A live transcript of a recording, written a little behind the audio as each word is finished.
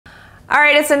All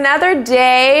right, it's another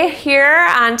day here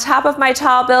on top of my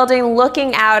tall building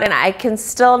looking out, and I can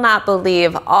still not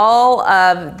believe all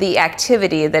of the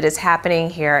activity that is happening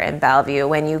here in Bellevue.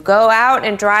 When you go out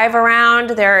and drive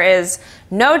around, there is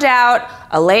no doubt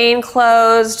a lane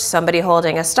closed, somebody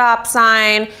holding a stop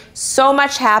sign, so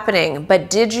much happening. But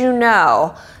did you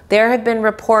know there have been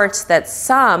reports that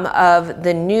some of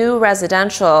the new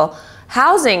residential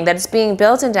housing that's being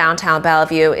built in downtown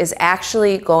Bellevue is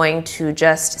actually going to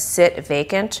just sit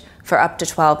vacant for up to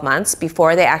 12 months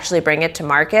before they actually bring it to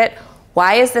market?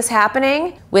 Why is this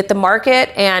happening? With the market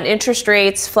and interest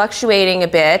rates fluctuating a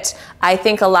bit, I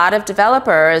think a lot of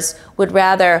developers would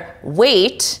rather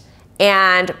wait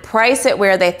and price it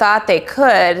where they thought they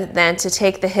could than to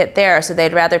take the hit there, so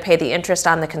they'd rather pay the interest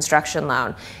on the construction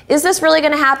loan. Is this really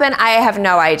going to happen? I have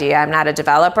no idea. I'm not a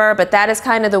developer, but that is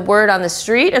kind of the word on the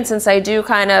street, and since I do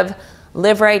kind of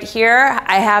live right here,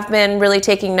 I have been really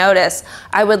taking notice.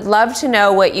 I would love to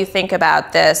know what you think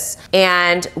about this,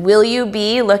 and will you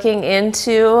be looking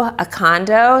into a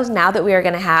condo now that we are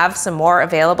going to have some more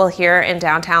available here in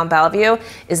downtown Bellevue?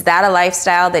 Is that a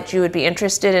lifestyle that you would be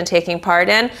interested in taking part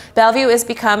in? Bellevue is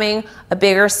becoming a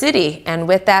bigger city, and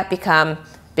with that become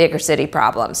bigger city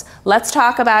problems. Let's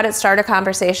talk about it. Start a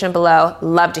conversation below.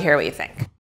 Love to hear what you think.